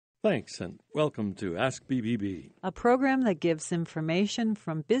Thanks, and welcome to Ask BBB. A program that gives information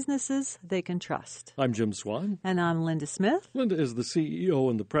from businesses they can trust. I'm Jim Swan. And I'm Linda Smith. Linda is the CEO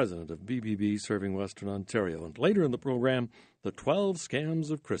and the president of BBB serving Western Ontario. And later in the program, the 12 scams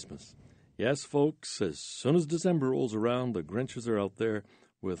of Christmas. Yes, folks, as soon as December rolls around, the Grinches are out there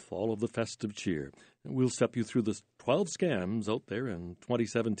with all of the festive cheer. And we'll step you through the 12 scams out there in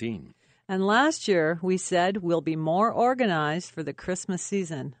 2017. And last year, we said we'll be more organized for the Christmas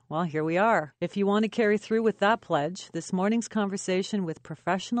season. Well, here we are. If you want to carry through with that pledge, this morning's conversation with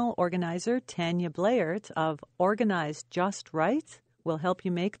professional organizer Tanya Blaert of Organize Just Right will help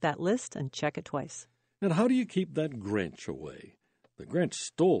you make that list and check it twice. And how do you keep that Grinch away? The Grinch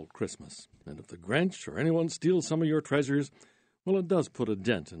stole Christmas. And if the Grinch or anyone steals some of your treasures, well, it does put a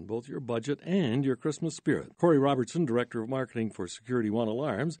dent in both your budget and your Christmas spirit. Corey Robertson, Director of Marketing for Security One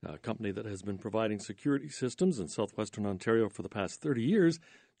Alarms, a company that has been providing security systems in southwestern Ontario for the past 30 years,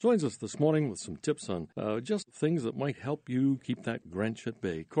 joins us this morning with some tips on just things that might help you keep that Grinch at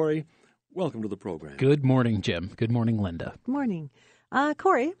bay. Corey, welcome to the program. Good morning, Jim. Good morning, Linda. Good morning.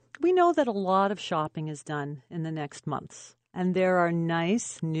 Corey, we know that a lot of shopping is done in the next months. And there are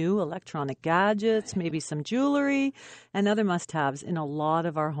nice new electronic gadgets, maybe some jewelry, and other must-haves in a lot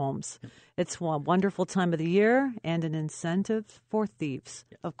of our homes. It's a wonderful time of the year and an incentive for thieves.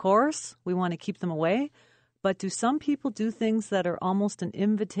 Of course, we want to keep them away. But do some people do things that are almost an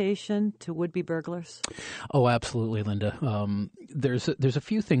invitation to would-be burglars? Oh, absolutely, Linda. There's a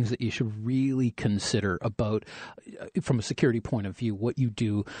few things that you should really consider about, from a security point of view, what you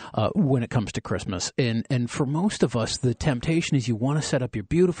do when it comes to Christmas. And for most of us, the temptation is you want to set up your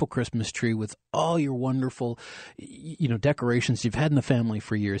beautiful Christmas tree with all your wonderful, decorations you've had in the family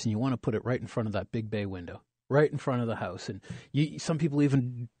for years, and you want to put it right in front of that big bay window. Right in front of the house. And some people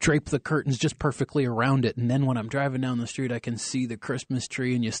even drape the curtains just perfectly around it. And then when I'm driving down the street, I can see the Christmas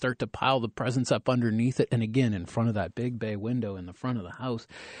tree, and you start to pile the presents up underneath it. And again, in front of that big bay window in the front of the house.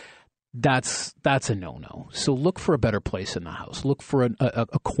 That's a no-no. So look for a better place in the house. Look for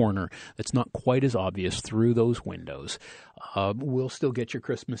a corner that's not quite as obvious through those windows. We'll still get your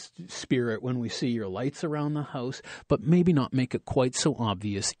Christmas spirit when we see your lights around the house, but maybe not make it quite so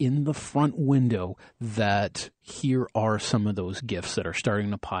obvious in the front window that here are some of those gifts that are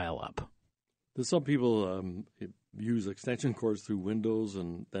starting to pile up. Do some people use extension cords through windows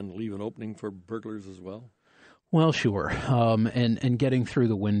and then leave an opening for burglars as well? Well, sure, and getting through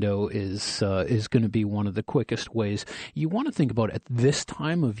the window is going to be one of the quickest ways. You want to think about at this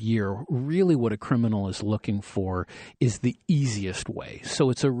time of year, really what a criminal is looking for is the easiest way. So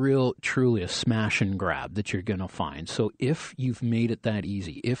it's truly a smash and grab that you're going to find. So if you've made it that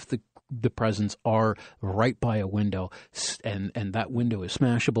easy, if the presents are right by a window and that window is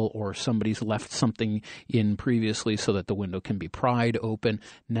smashable, or somebody's left something in previously so that the window can be pried open,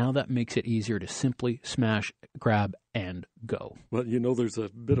 now that makes it easier to simply smash, grab, and go. Well, there's a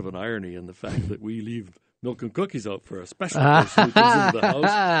bit of an irony in the fact that we leave milk and cookies out for a special person who comes into the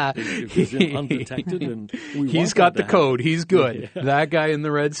house. He's in undetected, and he's got the code. He's good. Yeah. That guy in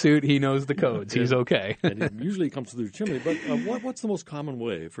the red suit, he knows the codes. He's okay. And it usually comes through the chimney. But what's the most common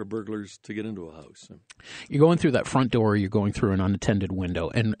way for burglars to get into a house? You're going through that front door, you're going through an unattended window,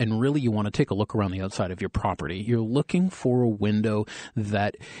 and really you want to take a look around the outside of your property. You're looking for a window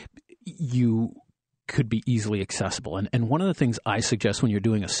that you could be easily accessible. And one of the things I suggest when you're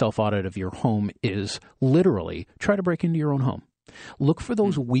doing a self-audit of your home is literally try to break into your own home. Look for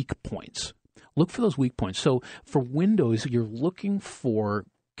those weak points. So for windows, you're looking for,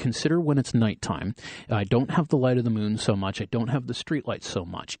 consider when it's nighttime. I don't have the light of the moon so much. I don't have the street lights so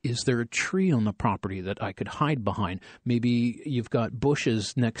much. Is there a tree on the property that I could hide behind? Maybe you've got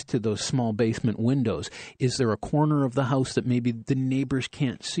bushes next to those small basement windows. Is there a corner of the house that maybe the neighbors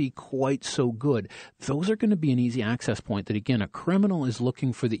can't see quite so good? Those are going to be an easy access point that, again, a criminal is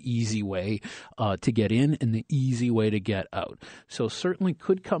looking for the easy way to get in and the easy way to get out. So certainly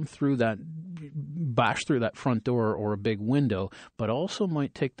could come through that, bash through that front door or a big window, but also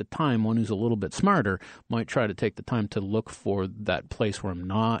might take the time, one who's a little bit smarter might try to take the time to look for that place where I'm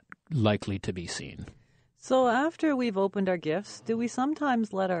not likely to be seen. So after we've opened our gifts, do we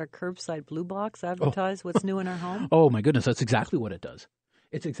sometimes let our curbside blue box advertise what's new in our home? Oh, my goodness, that's exactly what it does.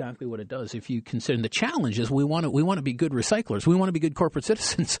 It's exactly what it does. If you consider the challenge is we want to be good recyclers. We want to be good corporate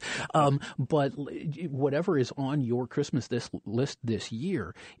citizens. But whatever is on your Christmas list this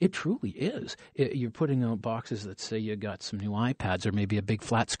year, it truly is. You're putting out boxes that say you got some new iPads or maybe a big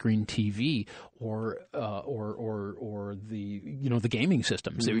flat screen TV or the the gaming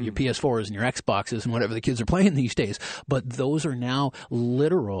systems, your PS4s and your Xboxes and whatever the kids are playing these days. But those are now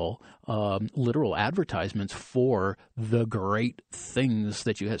literal advertisements for the great things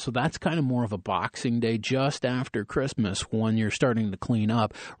that you have. So that's kind of more of a Boxing Day just after Christmas when you're starting to clean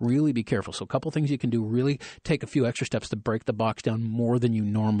up. Really be careful. So a couple things you can do. Really take a few extra steps to break the box down more than you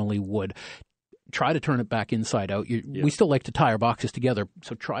normally would. Try to turn it back inside out. We still like to tie our boxes together,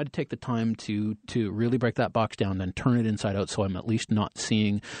 so try to take the time to really break that box down, then turn it inside out. So I'm at least not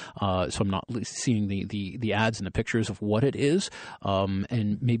seeing, the ads and the pictures of what it is,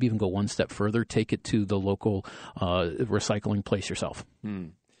 and maybe even go one step further. Take it to the local recycling place yourself.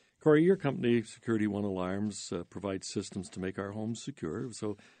 Corey, your company, Security One Alarms, provides systems to make our homes secure.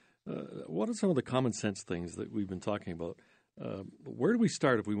 So, what are some of the common sense things that we've been talking about? Where do we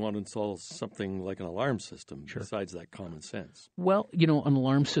start if we want to install something like an alarm system besides that common sense? Well, an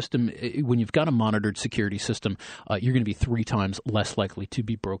alarm system, when you've got a monitored security system, you're going to be 3 times less likely to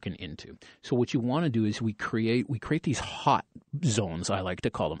be broken into. So what you want to do is we create these hot zones, I like to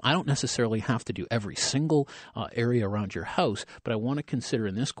call them. I don't necessarily have to do every single area around your house, but I want to consider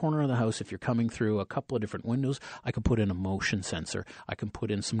in this corner of the house, if you're coming through a couple of different windows, I can put in a motion sensor. I can put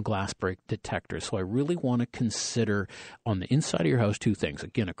in some glass break detectors. So I really want to consider on the inside of your house 2 things.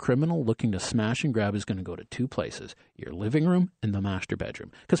 Again, a criminal looking to smash and grab is going to go to 2 places, your living room and the master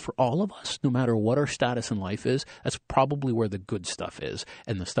bedroom. Because for all of us, no matter what our status in life is, that's probably where the good stuff is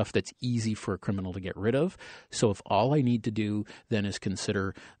and the stuff that's easy for a criminal to get rid of. So if all I need to do then is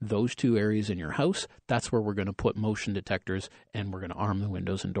consider those 2 areas in your house, that's where we're going to put motion detectors, and we're going to arm the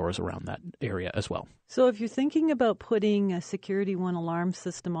windows and doors around that area as well. So if you're thinking about putting a Security One alarm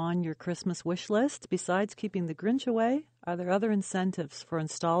system on your Christmas wish list, besides keeping the Grinch away, are there other incentives for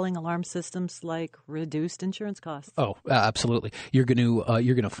installing alarm systems like reduced insurance costs? Oh, absolutely. You're going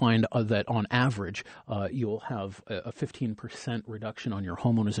to find that on average, you'll have a 15% reduction on your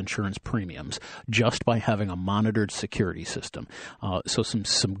homeowner's insurance premiums just by having a monitored security system. So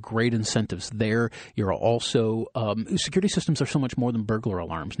some great incentives there. You're also security systems are so much more than burglar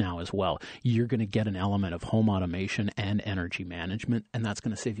alarms now as well. You're going to get an element of home automation and energy management, and that's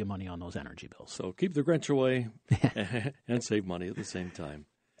going to save you money on those energy bills. So keep the Grinch away and save money at the same time.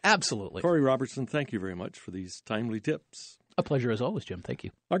 Absolutely. Corey Robertson, thank you very much for these timely tips. A pleasure as always, Jim. Thank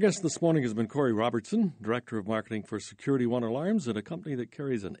you. Our guest this morning has been Corey Robertson, Director of Marketing for Security One Alarms, and a company that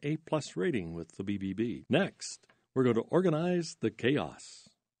carries an A+ rating with the BBB. Next, we're going to organize the chaos.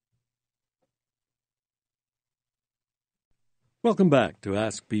 Welcome back to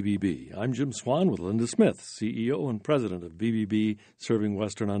Ask BBB. I'm Jim Swan with Linda Smith, CEO and President of BBB serving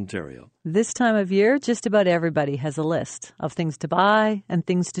Western Ontario. This time of year, just about everybody has a list of things to buy and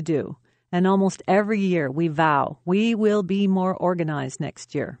things to do. And almost every year we vow we will be more organized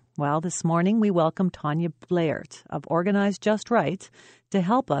next year. Well, this morning we welcome Tanya Blaert of Organize Just Right to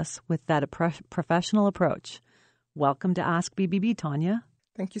help us with that professional approach. Welcome to Ask BBB, Tanya.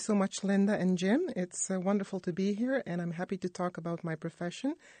 Thank you so much, Linda and Jim. It's wonderful to be here, and I'm happy to talk about my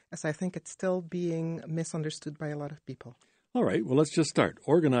profession, as I think it's still being misunderstood by a lot of people. All right, well, let's just start.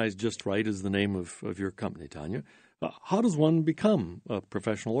 Organize Just Right is the name of your company, Tanya. How does one become a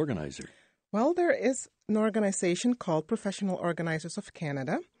professional organizer? Well, there is an organization called Professional Organizers of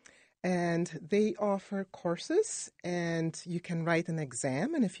Canada, and they offer courses, and you can write an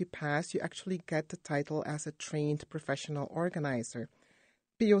exam, and if you pass, you actually get the title as a trained professional organizer.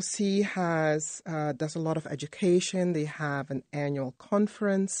 POC does a lot of education. They have an annual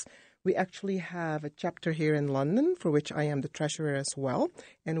conference. We actually have a chapter here in London, for which I am the treasurer as well,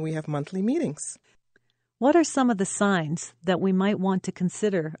 and we have monthly meetings. What are some of the signs that we might want to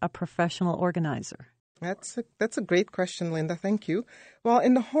consider a professional organizer? That's a great question, Linda. Thank you. Well,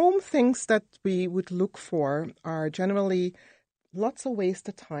 in the home, things that we would look for are generally lots of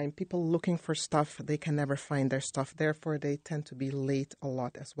wasted time, people looking for stuff. They can never find their stuff. Therefore, they tend to be late a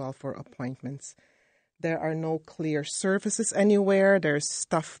lot as well for appointments. There are no clear surfaces anywhere. There's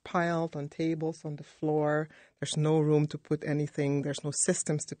stuff piled on tables, on the floor. There's no room to put anything. There's no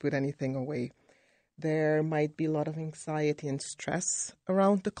systems to put anything away. There might be a lot of anxiety and stress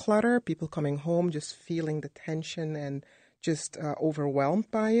around the clutter. People coming home just feeling the tension and just overwhelmed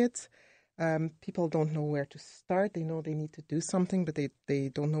by it. People don't know where to start. They know they need to do something, but they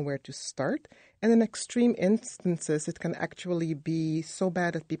don't know where to start. And in extreme instances, it can actually be so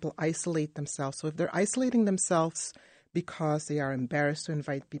bad that people isolate themselves. So if they're isolating themselves because they are embarrassed to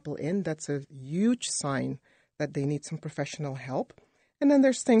invite people in, that's a huge sign that they need some professional help. And then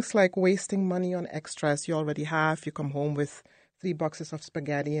there's things like wasting money on extras you already have. You come home with 3 boxes of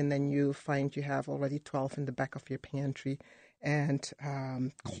spaghetti, and then you find you have already 12 in the back of your pantry. and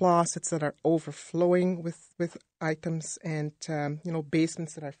closets that are overflowing with items, and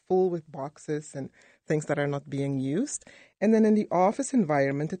basements that are full with boxes and things that are not being used. And then in the office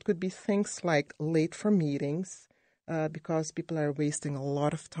environment, it could be things like late for meetings, because people are wasting a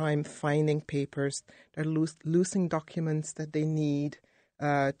lot of time finding papers. They're losing documents that they need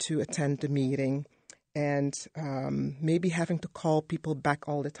to attend the meeting, and maybe having to call people back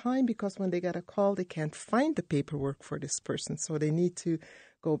all the time, because when they get a call, they can't find the paperwork for this person. So they need to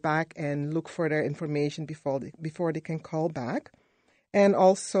go back and look for their information before they can call back. And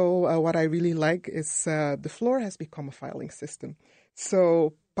also what I really like is the floor has become a filing system.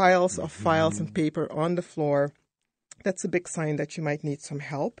 So piles of files and paper on the floor, that's a big sign that you might need some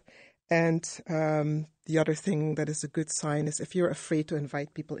help. And the other thing that is a good sign is if you're afraid to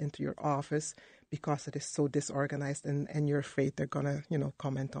invite people into your office because it is so disorganized, and you're afraid they're going to,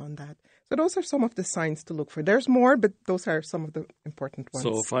 comment on that. So those are some of the signs to look for. There's more, but those are some of the important ones.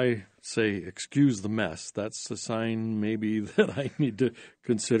 So if I say, excuse the mess, that's a sign maybe that I need to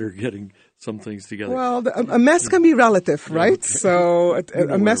consider getting some things together. Well, a mess can be relative, right? Okay. So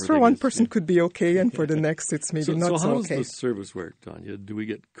a mess for one person could be okay, and for the next it's maybe not so okay. So how does the service work, Tanya? Do we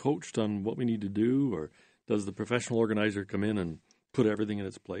get coached on what we need to do, or does the professional organizer come in and put everything in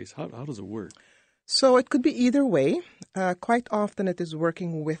its place? How does it work? So it could be either way. Quite often it is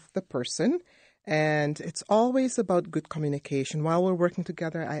working with the person, and it's always about good communication. While we're working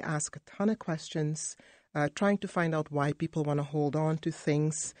together, I ask a ton of questions, trying to find out why people want to hold on to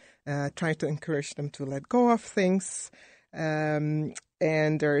things, trying to encourage them to let go of things. And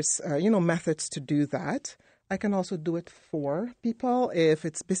there's, methods to do that. I can also do it for people if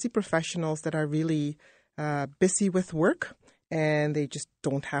it's busy professionals that are really busy with work, and they just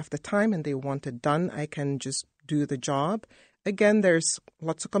don't have the time and they want it done. I can just do the job. Again, there's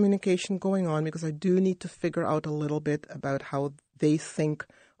lots of communication going on, because I do need to figure out a little bit about how they think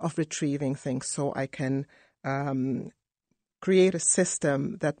of retrieving things, so I can create a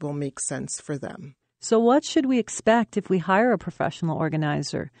system that will make sense for them. So what should we expect if we hire a professional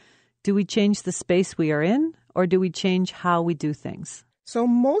organizer? Do we change the space we are in, or do we change how we do things? So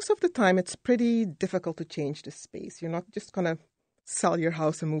most of the time, it's pretty difficult to change the space. You're not just going to sell your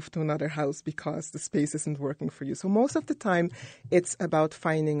house and move to another house because the space isn't working for you. So most of the time, it's about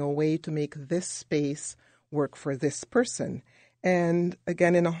finding a way to make this space work for this person. And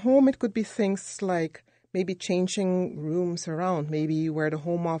again, in a home, it could be things like maybe changing rooms around. Maybe where the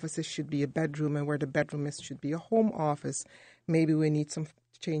home office should be a bedroom, and where the bedroom should be a home office. Maybe we need to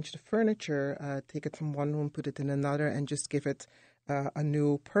change the furniture, take it from one room, put it in another, and just give it a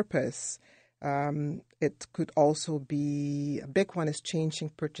new purpose. It could also be, a big one is changing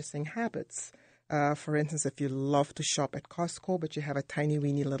purchasing habits. For instance, if you love to shop at Costco, but you have a tiny,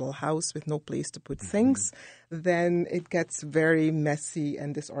 weeny little house with no place to put things, then it gets very messy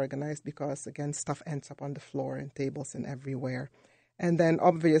and disorganized, because, again, stuff ends up on the floor and tables and everywhere. And then,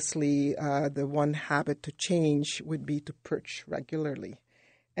 obviously, the one habit to change would be to purge regularly.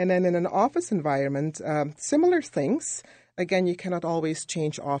 And then in an office environment, similar things. Again, you cannot always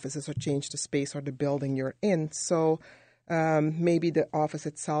change offices or change the space or the building you're in. So maybe the office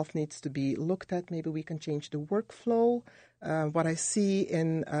itself needs to be looked at. Maybe we can change the workflow. What I see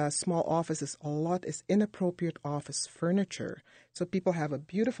in small offices a lot is inappropriate office furniture. So people have a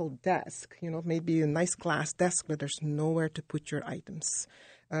beautiful desk, maybe a nice glass desk, but there's nowhere to put your items.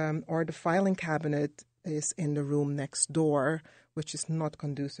 Or the filing cabinet is in the room next door, which is not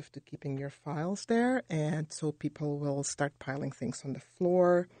conducive to keeping your files there. And so people will start piling things on the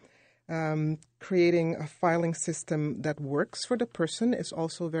floor. Creating a filing system that works for the person is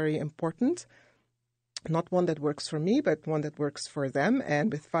also very important. Not one that works for me, but one that works for them.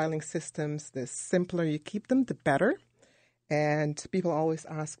 And with filing systems, the simpler you keep them, the better. And people always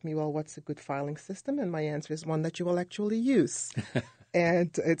ask me, well, what's a good filing system? And my answer is one that you will actually use.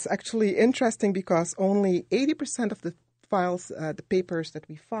 And it's actually interesting, because only 80% of the files, the papers that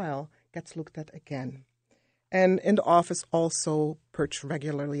we file, gets looked at again. And in the office, also purge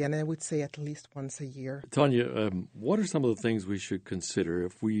regularly, and I would say at least once a year. Tanya, what are some of the things we should consider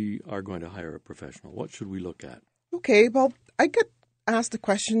if we are going to hire a professional? What should we look at? Okay, well, I get asked the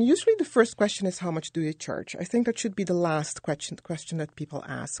question. Usually the first question is, how much do you charge? I think that should be the last question that people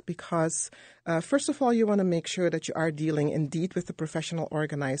ask, because first of all, you want to make sure that you are dealing indeed with a professional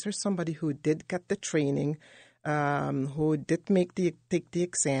organizer, somebody who did get the training, who did take the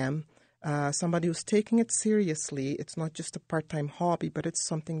exam, somebody who's taking it seriously. It's not just a part-time hobby, but it's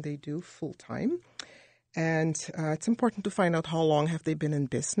something they do full-time. And it's important to find out how long have they been in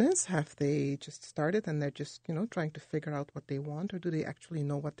business. Have they just started and they're just, trying to figure out what they want, or do they actually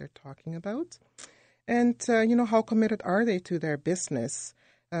know what they're talking about? And, how committed are they to their business?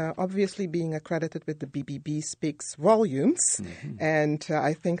 Obviously, being accredited with the BBB speaks volumes. Mm-hmm. And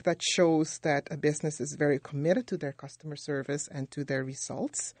I think that shows that a business is very committed to their customer service and to their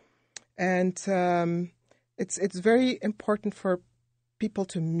results. And it's very important for people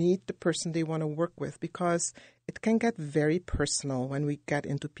to meet the person they want to work with, because it can get very personal when we get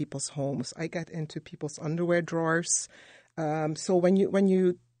into people's homes. I get into people's underwear drawers. So when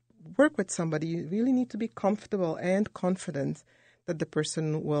you work with somebody, you really need to be comfortable and confident that the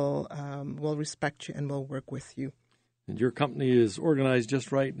person will respect you and will work with you. And your company is organized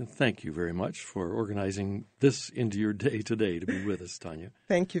just right, and thank you very much for organizing this into your day today to be with us, Tanya.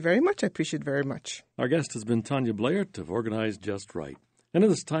 Thank you very much. I appreciate it very much. Our guest has been Tanya Blaert of Organized Just Right. And in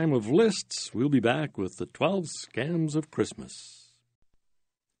this time of lists, we'll be back with the 12 Scams of Christmas.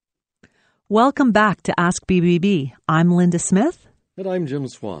 Welcome back to Ask BBB. I'm Linda Smith. And I'm Jim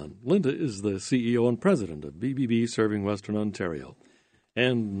Swan. Linda is the CEO and president of BBB Serving Western Ontario.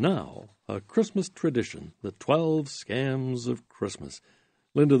 And now, a Christmas tradition, the 12 Scams of Christmas.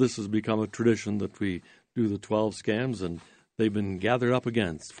 Linda, this has become a tradition that we do the 12 scams, and they've been gathered up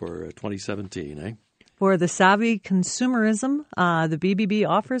against for 2017, eh? For the savvy consumerism, the BBB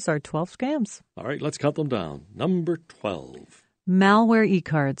offers are 12 scams. All right, let's count them down. Number 12. Malware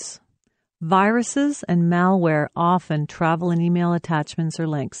e-cards. Viruses and malware often travel in email attachments or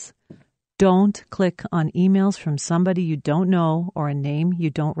links. Don't click on emails from somebody you don't know or a name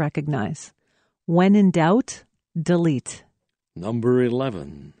you don't recognize. When in doubt, delete. Number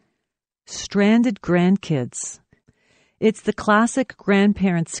 11. Stranded grandkids. It's the classic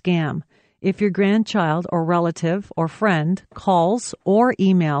grandparent scam. If your grandchild or relative or friend calls or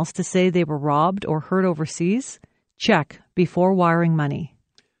emails to say they were robbed or hurt overseas, check before wiring money.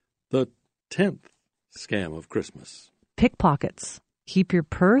 The 10th scam of Christmas. Pickpockets. Keep your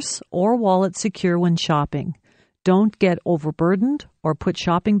purse or wallet secure when shopping. Don't get overburdened or put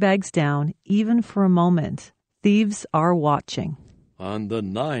shopping bags down, even for a moment. Thieves are watching. On the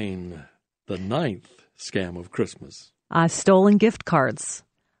 9th scam of Christmas. Stolen gift cards.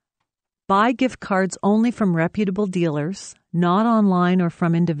 Buy gift cards only from reputable dealers, not online or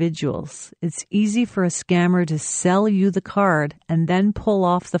from individuals. It's easy for a scammer to sell you the card and then pull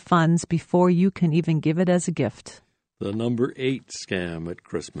off the funds before you can even give it as a gift. The number 8 scam at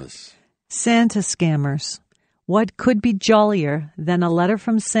Christmas. Santa scammers. What could be jollier than a letter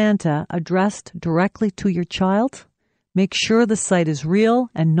from Santa addressed directly to your child? Make sure the site is real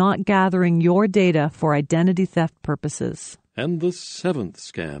and not gathering your data for identity theft purposes. And the 7th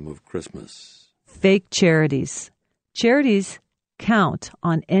scam of Christmas. Fake charities. Charities count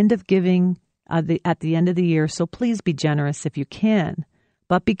on end of giving at the end of the year, so please be generous if you can.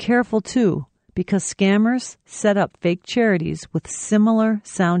 But be careful, too, because scammers set up fake charities with similar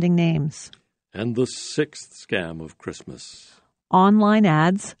sounding names. And the 6th scam of Christmas. Online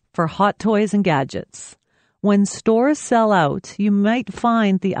ads for hot toys and gadgets. When stores sell out, you might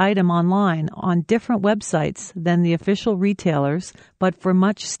find the item online on different websites than the official retailers, but for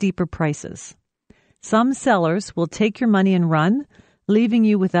much steeper prices. Some sellers will take your money and run, leaving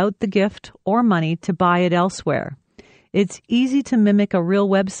you without the gift or money to buy it elsewhere. It's easy to mimic a real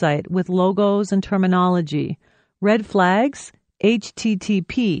website with logos and terminology. Red flags,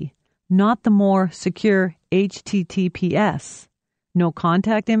 HTTP, not the more secure HTTPS. No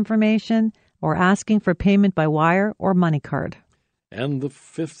contact information, or asking for payment by wire or money card. And the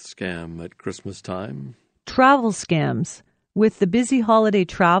 5th scam at Christmas time. Travel scams. With the busy holiday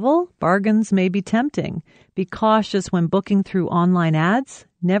travel, bargains may be tempting. Be cautious when booking through online ads.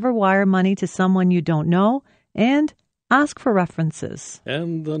 Never wire money to someone you don't know. And ask for references.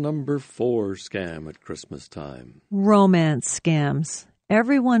 And the number 4 scam at Christmas time. Romance scams.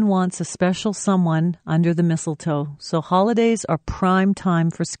 Everyone wants a special someone under the mistletoe, so holidays are prime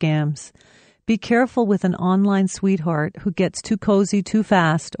time for scams. Be careful with an online sweetheart who gets too cozy too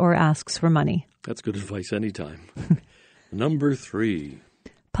fast or asks for money. That's good advice anytime. Number 3.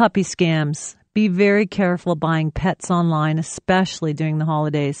 Puppy scams. Be very careful buying pets online, especially during the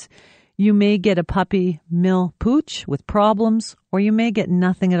holidays. You may get a puppy mill pooch with problems, or you may get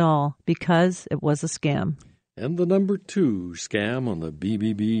nothing at all because it was a scam. And the number 2 scam on the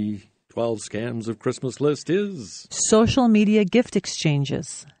BBB 12 Scams of Christmas list is social media gift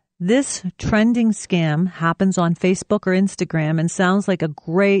exchanges. This trending scam happens on Facebook or Instagram and sounds like a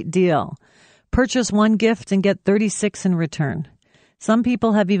great deal. Purchase one gift and get 36 in return. Some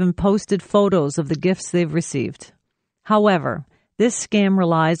people have even posted photos of the gifts they've received. However, this scam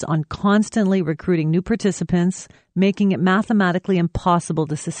relies on constantly recruiting new participants, making it mathematically impossible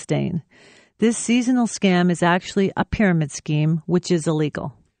to sustain. This seasonal scam is actually a pyramid scheme, which is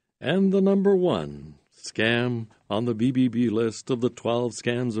illegal. And the number 1 scam on the BBB list of the 12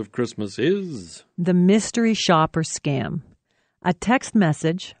 scams of Christmas is the mystery shopper scam. A text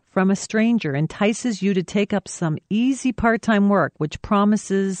message from a stranger entices you to take up some easy part-time work, which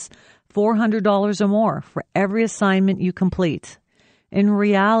promises $400 or more for every assignment you complete. In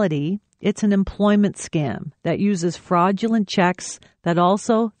reality, it's an employment scam that uses fraudulent checks that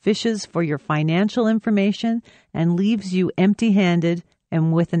also fishes for your financial information and leaves you empty-handed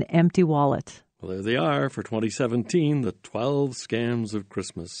and with an empty wallet. Well, there they are for 2017, the 12 scams of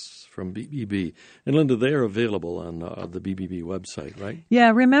Christmas from BBB. And Linda, they're available on the BBB website, right?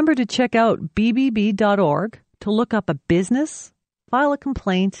 Yeah, remember to check out bbb.org to look up a business, file a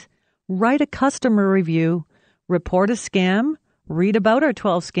complaint, write a customer review, report a scam, read about our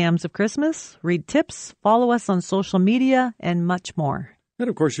 12 scams of Christmas, read tips, follow us on social media, and much more. And,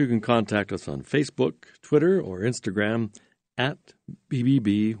 of course, you can contact us on Facebook, Twitter, or Instagram at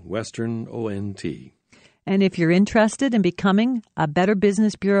BBB Western ONT. And if you're interested in becoming a Better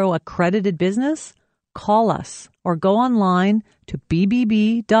Business Bureau accredited business, call us or go online to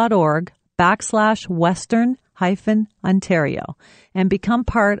bbb.org/Western-Ontario and become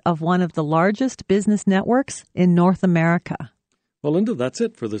part of one of the largest business networks in North America. Well, Linda, that's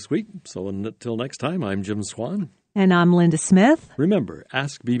it for this week. So until next time, I'm Jim Swan. And I'm Linda Smith. Remember,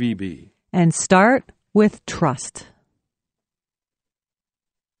 ask BBB. And start with trust.